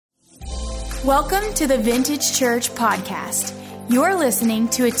Welcome to the Vintage Church podcast. You're listening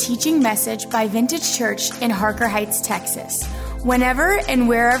to a teaching message by Vintage Church in Harker Heights, Texas. Whenever and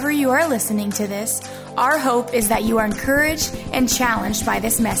wherever you are listening to this, our hope is that you are encouraged and challenged by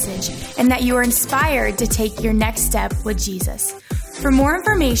this message and that you are inspired to take your next step with Jesus. For more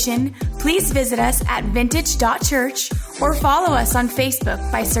information, please visit us at vintage.church or follow us on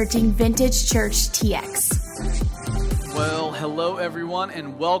Facebook by searching Vintage Church TX. Well, hello everyone,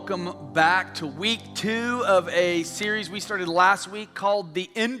 and welcome back to week 2 of a series we started last week called The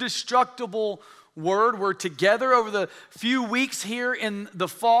Indestructible Word. We're together over the few weeks here in the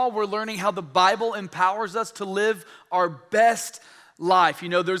fall. We're learning how the Bible empowers us to live our best life. You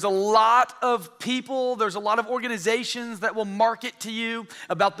know, there's a lot of people, there's a lot of organizations that will market to you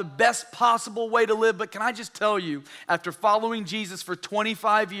about the best possible way to live. But can I just tell you, after following Jesus for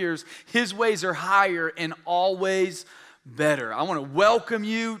 25 years, his ways are higher and always better. I want to welcome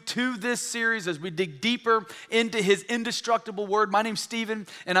you to this series as we dig deeper into his indestructible word. My name's Stephen,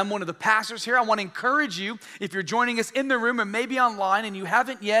 and I'm one of the pastors here. I want to encourage you, if you're joining us in the room or maybe online and you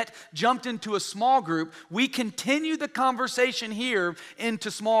haven't yet jumped into a small group, we continue the conversation here into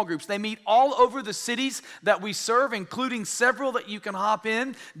small groups. They meet all over the cities that we serve, including several that you can hop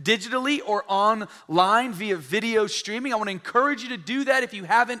in digitally or online via video streaming. I want to encourage you to do that. If you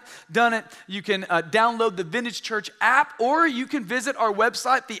haven't done it, you can download the Vintage Church app, or you can visit our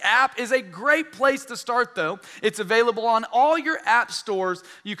website. The app is a great place to start, though. It's available on all your app stores.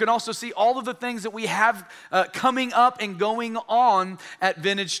 You can also see all of the things that we have coming up and going on at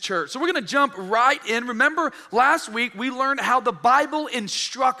Vintage Church. So we're going to jump right in. Remember, last week we learned how the Bible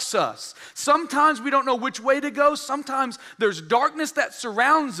instructs us. Sometimes we don't know which way to go. Sometimes there's darkness that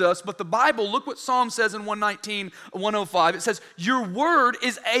surrounds us, but the Bible, look what Psalm says in 119, 105. It says, "Your word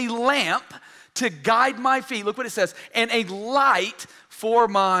is a lamp to guide my feet," look what it says, "and a light for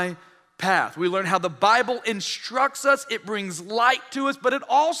my path." We learn how the Bible instructs us, it brings light to us, but it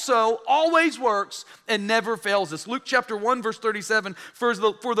also always works and never fails us. Luke chapter 1, verse 37, for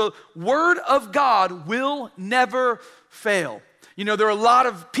the word of God will never fail. You know, there are a lot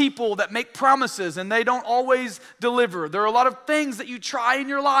of people that make promises and they don't always deliver. There are a lot of things that you try in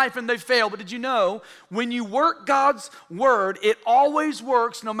your life and they fail. But did you know, when you work God's word, it always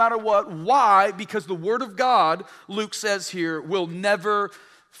works no matter what. Why? Because the word of God, Luke says here, will never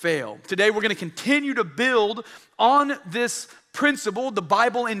fail. Today we're going to continue to build on this principle. The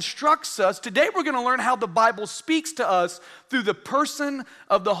Bible instructs us. Today we're going to learn how the Bible speaks to us through the person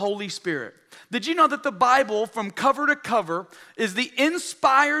of the Holy Spirit. Did you know that the Bible, from cover to cover, is the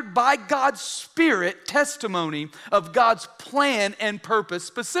inspired by God's Spirit testimony of God's plan and purpose,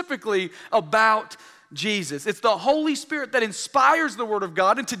 specifically about Jesus? It's the Holy Spirit that inspires the Word of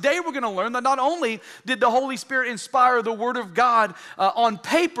God. And today we're going to learn that not only did the Holy Spirit inspire the Word of God on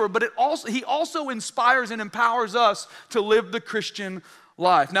paper, but He also inspires and empowers us to live the Christian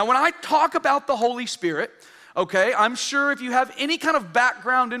life. Now, when I talk about the Holy Spirit, okay, I'm sure if you have any kind of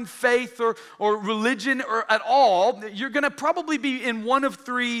background in faith or religion or at all, you're going to probably be in one of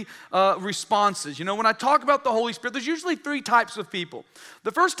three responses. You know, when I talk about the Holy Spirit, there's usually 3 types of people.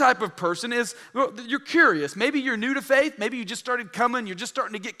 The first type of person is, you're curious. Maybe you're new to faith. Maybe you just started coming. You're just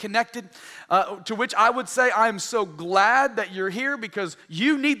starting to get connected, to which I would say I am so glad that you're here because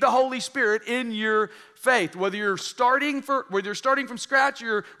you need the Holy Spirit in your faith. Whether you're starting from scratch,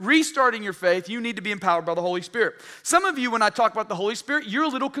 you're restarting your faith, you need to be empowered by the Holy Spirit. Some of you, when I talk about the Holy Spirit, you're a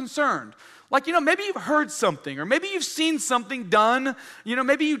little concerned. Like, you know, maybe you've heard something, or maybe you've seen something done. You know,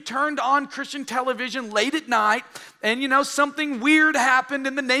 maybe you turned on Christian television late at night, and you know something weird happened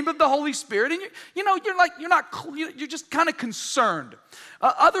in the name of the Holy Spirit, and you're just kind of concerned.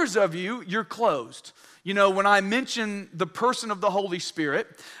 Others of you, you're closed. You know, when I mention the person of the Holy Spirit,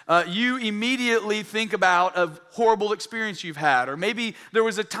 you immediately think about a horrible experience you've had, or maybe there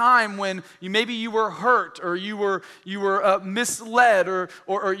was a time when you were hurt, or you were misled,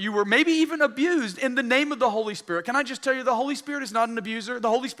 or you were maybe even abused in the name of the Holy Spirit. Can I just tell you, the Holy Spirit is not an abuser. The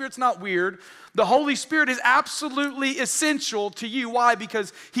Holy Spirit's not weird. The Holy Spirit is absolutely essential to you. Why?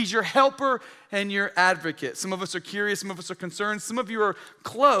 Because he's your helper and your advocate. Some of us are curious, some of us are concerned, some of you are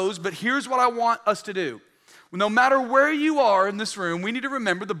closed, but here's what I want us to do. No matter where you are in this room, we need to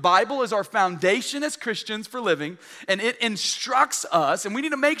remember the Bible is our foundation as Christians for living, and it instructs us, and we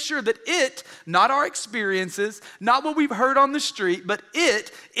need to make sure that it, not our experiences, not what we've heard on the street, but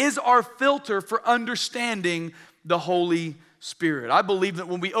it is our filter for understanding the Holy Spirit. I believe that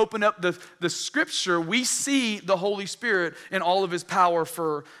when we open up the Scripture, we see the Holy Spirit and all of his power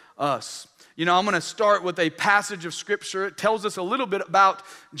for us. I'm going to start with a passage of scripture. It tells us a little bit about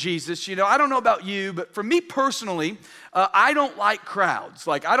Jesus. I don't know about you, but for me personally, I don't like crowds.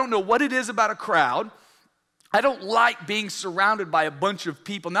 Like, I don't know what it is about a crowd. I don't like being surrounded by a bunch of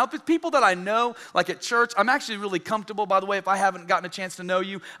people. Now, if it's people that I know, like at church, I'm actually really comfortable. By the way, if I haven't gotten a chance to know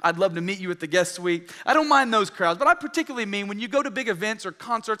you, I'd love to meet you at the guest suite. I don't mind those crowds, but I particularly mean when you go to big events or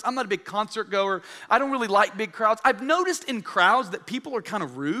concerts. I'm not a big concert goer. I don't really like big crowds. I've noticed in crowds that people are kind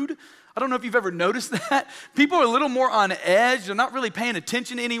of rude. I don't know if you've ever noticed that. People are a little more on edge. They're not really paying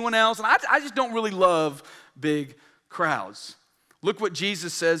attention to anyone else. And I just don't really love big crowds. Look what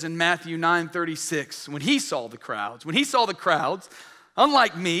Jesus says in Matthew 9:36 when he saw the crowds. When he saw the crowds,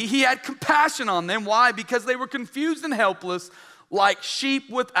 unlike me, he had compassion on them. Why? Because they were confused and helpless like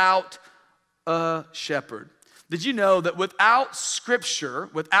sheep without a shepherd. Did you know that without Scripture,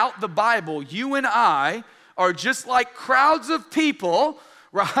 without the Bible, you and I are just like crowds of people,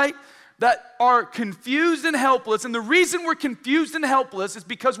 right, that are confused and helpless. And the reason we're confused and helpless is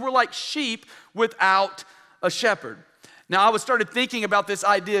because we're like sheep without a shepherd. Now, I started thinking about this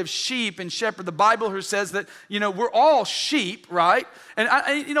idea of sheep and shepherd. The Bible here says that, we're all sheep, right? And,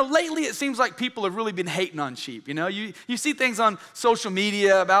 lately it seems like people have really been hating on sheep. You see things on social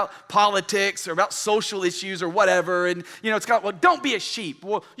media about politics or about social issues or whatever. And, it's got, well, don't be a sheep.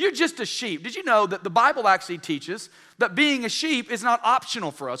 Well, you're just a sheep. Did you know that the Bible actually teaches that being a sheep is not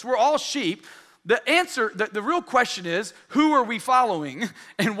optional for us? We're all sheep. The answer, the real question is, who are we following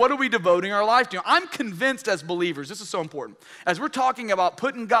and what are we devoting our life to? I'm convinced as believers, this is so important, as we're talking about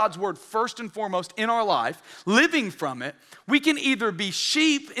putting God's word first and foremost in our life, living from it, we can either be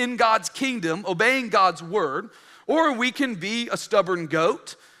sheep in God's kingdom, obeying God's word, or we can be a stubborn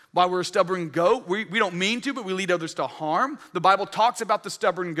goat. Why we're a stubborn goat, we don't mean to, but we lead others to harm. The Bible talks about the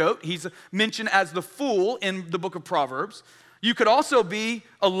stubborn goat. He's mentioned as the fool in the book of Proverbs. You could also be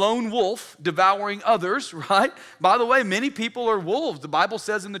a lone wolf devouring others, right? By the way, many people are wolves. The Bible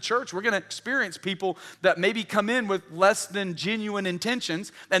says in the church, we're going to experience people that maybe come in with less than genuine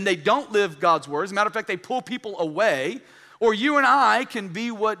intentions and they don't live God's word. As a matter of fact, they pull people away. Or you and I can be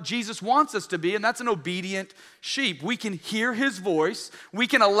what Jesus wants us to be, and that's an obedient sheep. We can hear his voice. We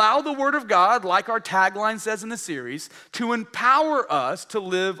can allow the word of God, like our tagline says in the series, to empower us to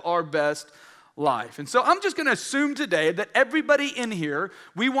live our best life. And so I'm just going to assume today that everybody in here,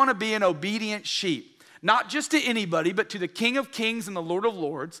 we want to be an obedient sheep. Not just to anybody, but to the King of Kings and the Lord of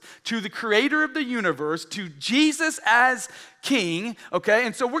Lords, to the creator of the universe, to Jesus as King, okay?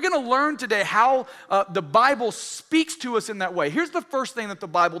 And so we're going to learn today how the Bible speaks to us in that way. Here's the first thing that the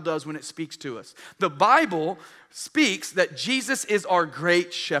Bible does when it speaks to us. The Bible speaks that Jesus is our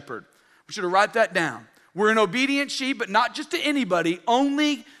great shepherd. We should write that down. We're an obedient sheep, but not just to anybody,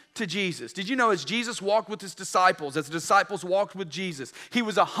 only to Jesus. Did you know as Jesus walked with his disciples, as the disciples walked with Jesus, he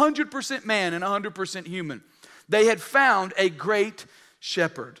was 100% man and 100% human. They had found a great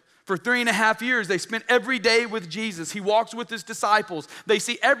shepherd. For 3.5 years, they spent every day with Jesus. He walks with his disciples. They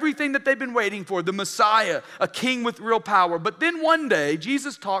see everything that they've been waiting for, the Messiah, a king with real power. But then one day,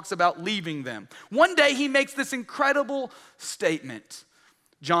 Jesus talks about leaving them. One day, he makes this incredible statement.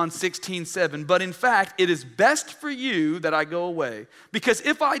 John 16:7, but in fact, it is best for you that I go away, because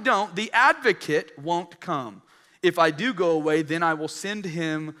if I don't, the advocate won't come. If I do go away, then I will send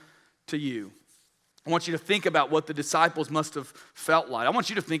him to you. I want you to think about what the disciples must have felt like. I want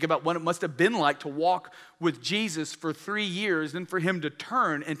you to think about what it must have been like to walk with Jesus for 3 years and for him to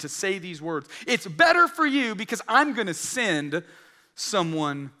turn and to say these words. It's better for you because I'm going to send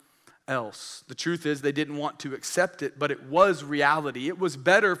someone else. The truth is they didn't want to accept it, but it was reality. It was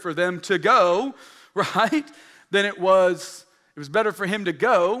better for them to go, right, than it was better for him to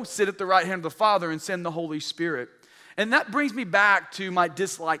go, sit at the right hand of the Father and send the Holy Spirit. And that brings me back to my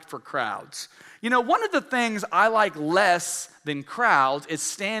dislike for crowds. One of the things I like less than crowds is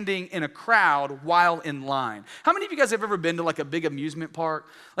standing in a crowd while in line. How many of you guys have ever been to like a big amusement park?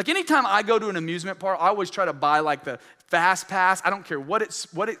 Like anytime I go to an amusement park, I always try to buy like the fast pass. I don't care what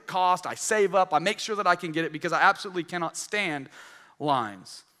it costs. I save up. I make sure that I can get it because I absolutely cannot stand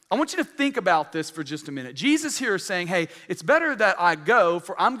lines. I want you to think about this for just a minute. Jesus here is saying, hey, it's better that I go,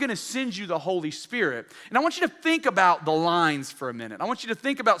 for I'm going to send you the Holy Spirit. And I want you to think about the lines for a minute. I want you to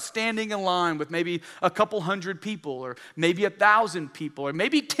think about standing in line with maybe a couple hundred people, or maybe 1,000 people, or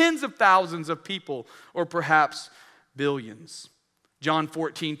maybe tens of thousands of people, or perhaps billions. John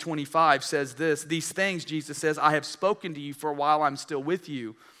 14:25 says this, these things, Jesus says, I have spoken to you for a while I'm still with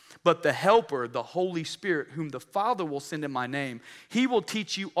you. But the Helper, the Holy Spirit, whom the Father will send in my name, he will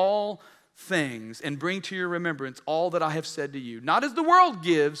teach you all things and bring to your remembrance all that I have said to you. Not as the world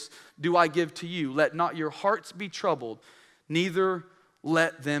gives, do I give to you. Let not your hearts be troubled, neither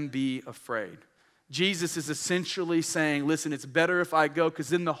let them be afraid. Jesus is essentially saying, listen, it's better if I go because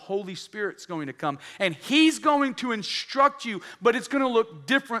then the Holy Spirit's going to come and he's going to instruct you, but it's going to look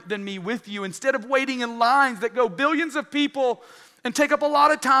different than me with you. Instead of waiting in lines that go billions of people and take up a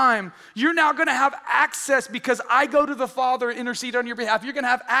lot of time, you're now going to have access because I go to the Father and intercede on your behalf. You're going to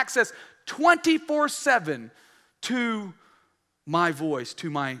have access 24/7 to my voice, to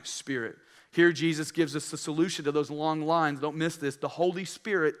my Spirit. Here Jesus gives us the solution to those long lines. Don't miss this. The Holy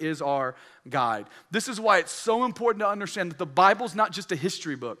Spirit is our guide. This is why it's so important to understand that the Bible's not just a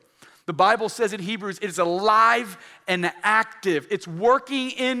history book. The Bible says in Hebrews, it is alive and active. It's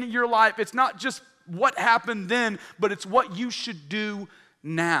working in your life. It's not just what happened then, but it's what you should do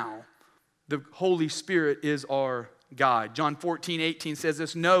now. The Holy Spirit is our guide. John 14:18 says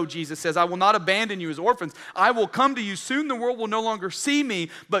this, no, Jesus says, I will not abandon you as orphans. I will come to you. Soon the world will no longer see me,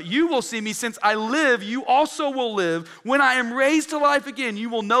 but you will see me. Since I live, you also will live. When I am raised to life again, you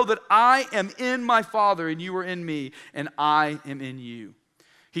will know that I am in my Father and you are in me and I am in you.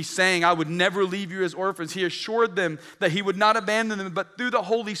 He's saying, I would never leave you as orphans. He assured them that he would not abandon them, but through the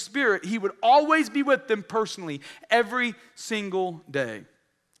Holy Spirit, he would always be with them personally every single day.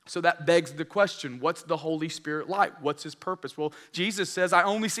 So that begs the question, what's the Holy Spirit like? What's his purpose? Well, Jesus says, I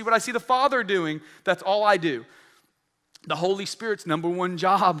only see what I see the Father doing. That's all I do. The Holy Spirit's number one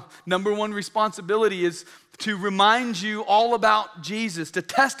job, number one responsibility is to remind you all about Jesus, to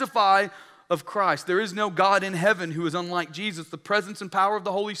testify of Christ. There is no God in heaven who is unlike Jesus. The presence and power of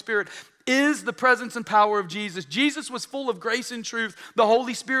the Holy Spirit is the presence and power of Jesus. Jesus was full of grace and truth. The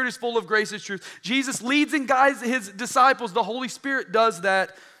Holy Spirit is full of grace and truth. Jesus leads and guides his disciples. The Holy Spirit does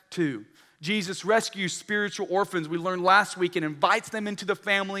that too. Jesus rescues spiritual orphans, we learned last week, and invites them into the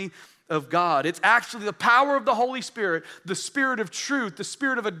family of God. It's actually the power of the Holy Spirit, the Spirit of truth, the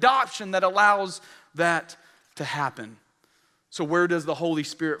Spirit of adoption that allows that to happen. So where does the Holy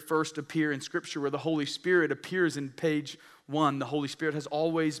Spirit first appear in Scripture? Where the Holy Spirit appears in page 1. The Holy Spirit has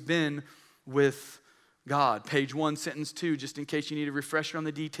always been with God. Page 1, sentence 2, just in case you need a refresher on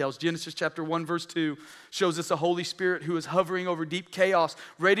the details. Genesis chapter 1, verse 2 shows us a Holy Spirit who is hovering over deep chaos,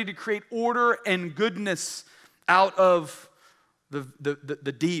 ready to create order and goodness out of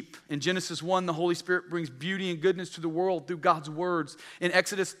the deep. In Genesis 1, the Holy Spirit brings beauty and goodness to the world through God's words. In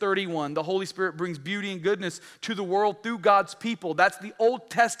Exodus 31, the Holy Spirit brings beauty and goodness to the world through God's people. That's the Old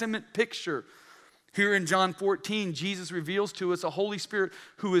Testament picture. Here in John 14, Jesus reveals to us a Holy Spirit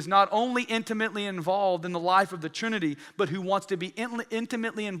who is not only intimately involved in the life of the Trinity, but who wants to be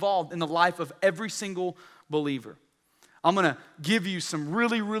intimately involved in the life of every single believer. I'm going to give you some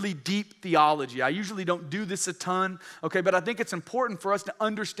really, really deep theology. I usually don't do this a ton, okay, but I think it's important for us to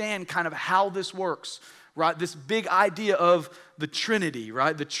understand kind of how this works, right? This big idea of the Trinity,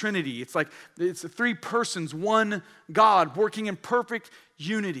 right? The Trinity. It's like it's three persons, one God working in perfect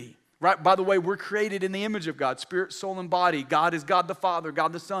unity. Right? By the way, we're created in the image of God, spirit, soul, and body. God is God the Father,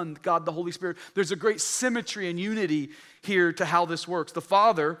 God the Son, God the Holy Spirit. There's a great symmetry and unity here to how this works. The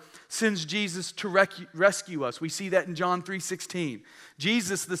Father sends Jesus to rescue us. We see that in John 3:16.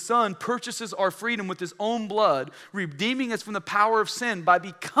 Jesus, the Son, purchases our freedom with his own blood, redeeming us from the power of sin by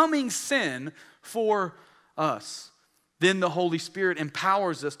becoming sin for us. Then the Holy Spirit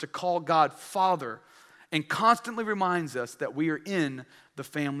empowers us to call God Father and constantly reminds us that we are in the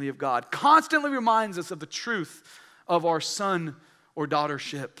family of God. Constantly reminds us of the truth of our son or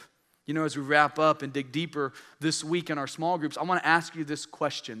daughtership. You know, as we wrap up and dig deeper this week in our small groups, I want to ask you this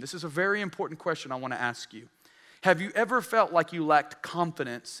question. This is a very important question I want to ask you. Have you ever felt like you lacked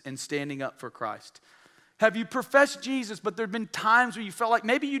confidence in standing up for Christ? Have you professed Jesus, but there have been times where you felt like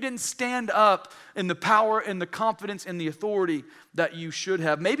maybe you didn't stand up in the power and the confidence and the authority that you should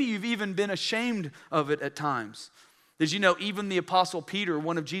have? Maybe you've even been ashamed of it at times. Did you know even the Apostle Peter,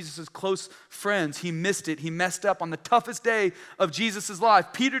 one of Jesus' close friends, he missed it. He messed up on the toughest day of Jesus' life.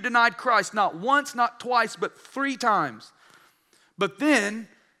 Peter denied Christ not once, not twice, but 3 times. But then,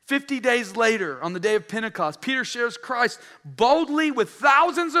 50 days later, on the day of Pentecost, Peter shares Christ boldly with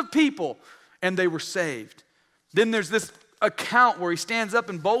thousands of people, and they were saved. Then there's this account where he stands up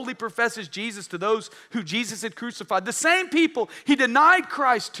and boldly professes Jesus to those who Jesus had crucified. The same people he denied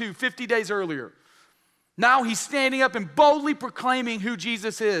Christ to 50 days earlier. Now he's standing up and boldly proclaiming who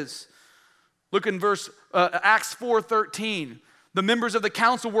Jesus is. Look in Acts 4:13. The members of the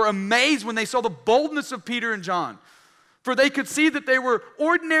council were amazed when they saw the boldness of Peter and John. For they could see that they were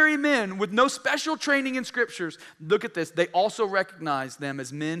ordinary men with no special training in scriptures. Look at this. They also recognized them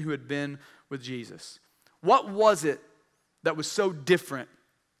as men who had been with Jesus. What was it that was so different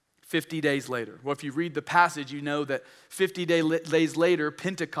 50 days later? Well, if you read the passage, you know that 50 days later,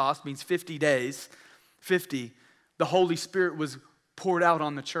 Pentecost means 50 days. 50, the Holy Spirit was poured out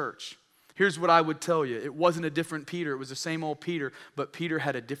on the church. Here's what I would tell you. It wasn't a different Peter. It was the same old Peter, but Peter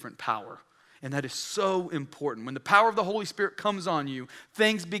had a different power. And that is so important. When the power of the Holy Spirit comes on you,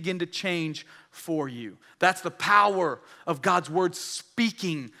 things begin to change for you. That's the power of God's word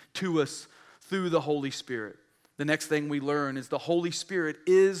speaking to us through the Holy Spirit. The next thing we learn is the Holy Spirit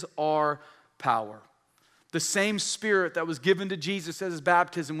is our power. The same Spirit that was given to Jesus at his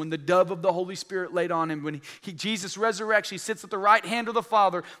baptism, when the dove of the Holy Spirit laid on him, when Jesus resurrects, he sits at the right hand of the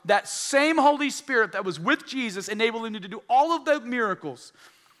Father. That same Holy Spirit that was with Jesus enabled him to do all of the miracles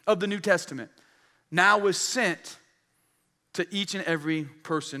of the New Testament now was sent to each and every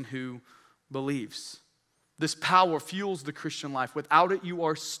person who believes. This power fuels the Christian life. Without it, you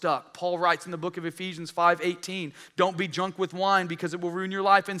are stuck. Paul writes in the book of Ephesians 5:18, don't be drunk with wine because it will ruin your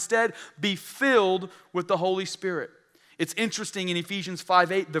life. Instead, be filled with the Holy Spirit. It's interesting in Ephesians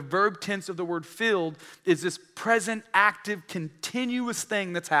 5:8, the verb tense of the word filled is this present, active, continuous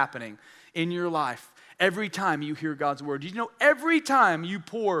thing that's happening in your life. Every time you hear God's word. Did you know every time you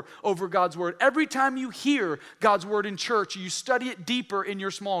pore over God's word, every time you hear God's word in church, you study it deeper in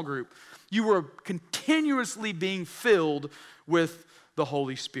your small group, you are continuously being filled with the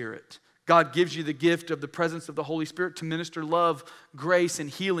Holy Spirit. God gives you the gift of the presence of the Holy Spirit to minister love, grace, and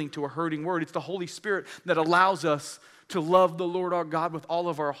healing to a hurting world. It's the Holy Spirit that allows us to love the Lord our God with all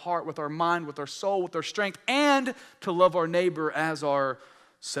of our heart, with our mind, with our soul, with our strength, and to love our neighbor as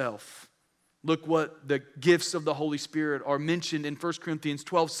ourself. Look what the gifts of the Holy Spirit are mentioned in 1 Corinthians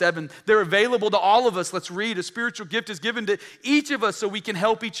 12:7. They're available to all of us. Let's read. A spiritual gift is given to each of us so we can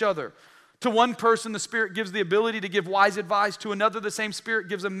help each other. To one person, the Spirit gives the ability to give wise advice. To another, the same Spirit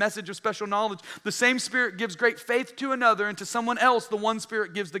gives a message of special knowledge. The same Spirit gives great faith to another. And to someone else, the one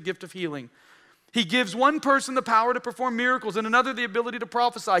Spirit gives the gift of healing. He gives one person the power to perform miracles and another the ability to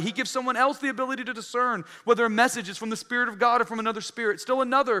prophesy. He gives someone else the ability to discern whether a message is from the Spirit of God or from another spirit. Still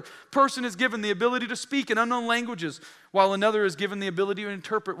another person is given the ability to speak in unknown languages, while another is given the ability to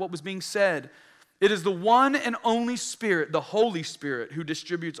interpret what was being said. It is the one and only Spirit, the Holy Spirit, who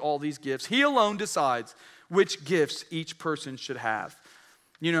distributes all these gifts. He alone decides which gifts each person should have.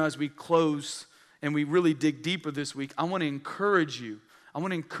 You know, as we close and we really dig deeper this week, I want to encourage you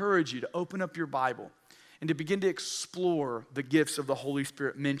to open up your Bible and to begin to explore the gifts of the Holy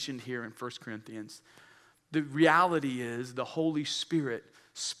Spirit mentioned here in 1 Corinthians. The reality is the Holy Spirit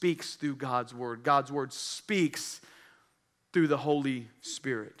speaks through God's Word. God's Word speaks through the Holy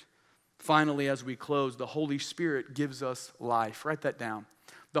Spirit. Finally, as we close, the Holy Spirit gives us life. Write that down.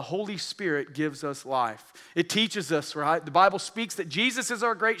 The Holy Spirit gives us life. It teaches us, right? The Bible speaks that Jesus is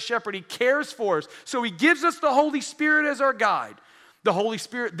our great shepherd. He cares for us. So he gives us the Holy Spirit as our guide. The Holy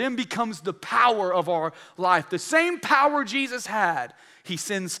Spirit then becomes the power of our life. The same power Jesus had, he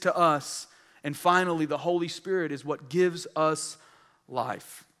sends to us. And finally, the Holy Spirit is what gives us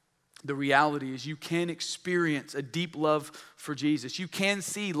life. The reality is you can experience a deep love for Jesus. You can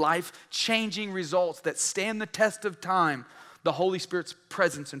see life-changing results that stand the test of time. The Holy Spirit's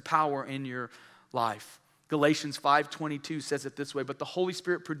presence and power in your life. Galatians 5:22 says it this way, but the Holy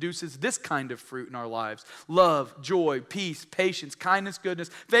Spirit produces this kind of fruit in our lives: love, joy, peace, patience, kindness, goodness,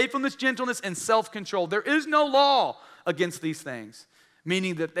 faithfulness, gentleness, and self-control. There is no law against these things,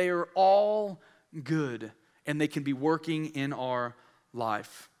 meaning that they are all good and they can be working in our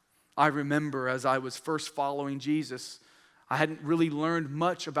life. I remember as I was first following Jesus, I hadn't really learned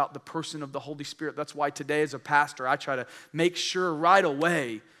much about the person of the Holy Spirit. That's why today as a pastor, I try to make sure right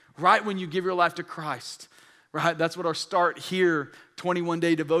away, right when you give your life to Christ, right? That's what our Start Here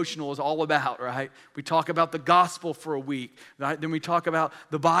 21-day devotional is all about, right? We talk about the gospel for a week, right? Then we talk about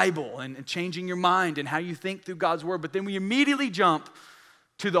the Bible and changing your mind and how you think through God's word. But then we immediately jump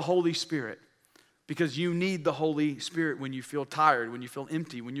to the Holy Spirit, because you need the Holy Spirit when you feel tired, when you feel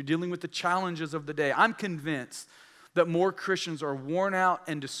empty, when you're dealing with the challenges of the day. I'm convinced that more Christians are worn out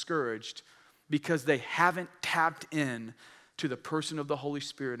and discouraged because they haven't tapped in to the person of the Holy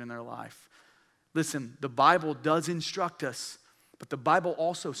Spirit in their life. Listen, the Bible does instruct us, but the Bible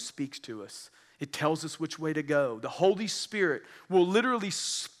also speaks to us. It tells us which way to go. The Holy Spirit will literally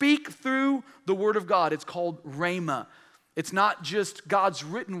speak through the Word of God. It's called Rhema. It's not just God's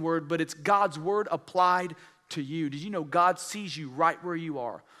written word, but it's God's word applied to you. Did you know God sees you right where you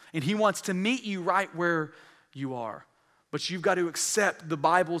are? And he wants to meet you right where you are. But you've got to accept the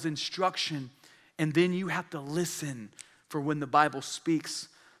Bible's instruction, and then you have to listen for when the Bible speaks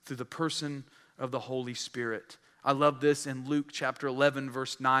through the person of the Holy Spirit. I love this in Luke chapter 11,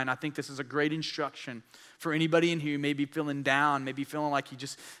 verse 9. I think this is a great instruction for anybody in here who may be feeling down, maybe feeling like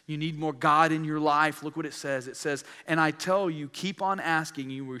you need more God in your life. Look what it says. It says, "And I tell you, keep on asking,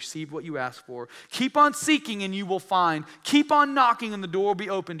 you will receive what you ask for. Keep on seeking and you will find. Keep on knocking and the door will be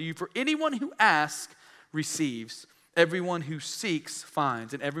open to you. For anyone who asks receives. Everyone who seeks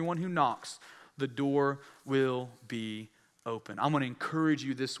finds. And everyone who knocks, the door will be open." I'm going to encourage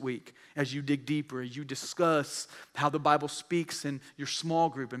you this week as you dig deeper, as you discuss how the Bible speaks in your small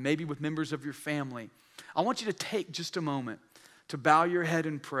group and maybe with members of your family. I want you to take just a moment to bow your head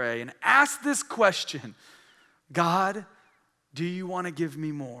and pray and ask this question: God, do you want to give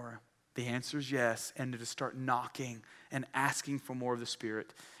me more? The answer is yes, and to start knocking and asking for more of the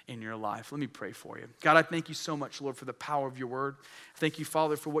Spirit in your life. Let me pray for you. God, I thank you so much, Lord, for the power of your word. Thank you,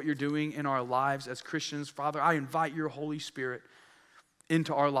 Father, for what you're doing in our lives as Christians. Father, I invite your Holy Spirit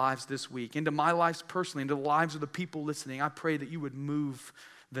into our lives this week, into my lives personally, into the lives of the people listening. I pray that you would move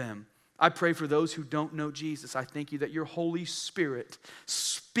them. I pray for those who don't know Jesus. I thank you that your Holy Spirit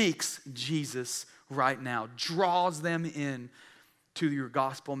speaks Jesus right now, draws them in to your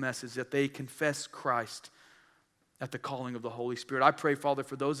gospel message, that they confess Christ at the calling of the Holy Spirit. I pray, Father,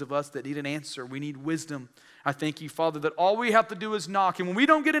 for those of us that need an answer, we need wisdom. I thank you, Father, that all we have to do is knock. And when we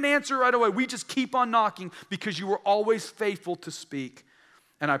don't get an answer right away, we just keep on knocking because you are always faithful to speak.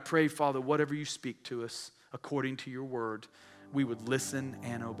 And I pray, Father, whatever you speak to us according to your word, we would listen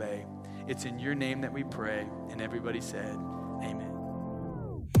and obey. It's in your name that we pray. And everybody said, amen.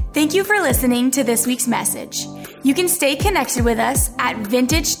 Thank you for listening to this week's message. You can stay connected with us at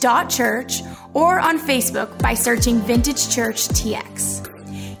vintage.church or on Facebook by searching Vintage Church TX.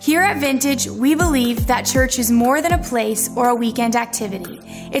 Here at Vintage, we believe that church is more than a place or a weekend activity.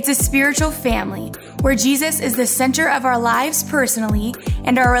 It's a spiritual family where Jesus is the center of our lives personally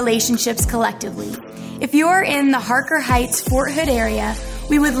and our relationships collectively. If you are in the Harker Heights, Fort Hood area,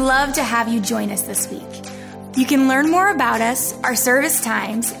 we would love to have you join us this week. You can learn more about us, our service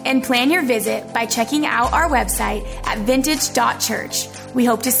times, and plan your visit by checking out our website at vintage.church. We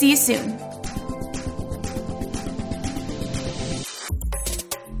hope to see you soon.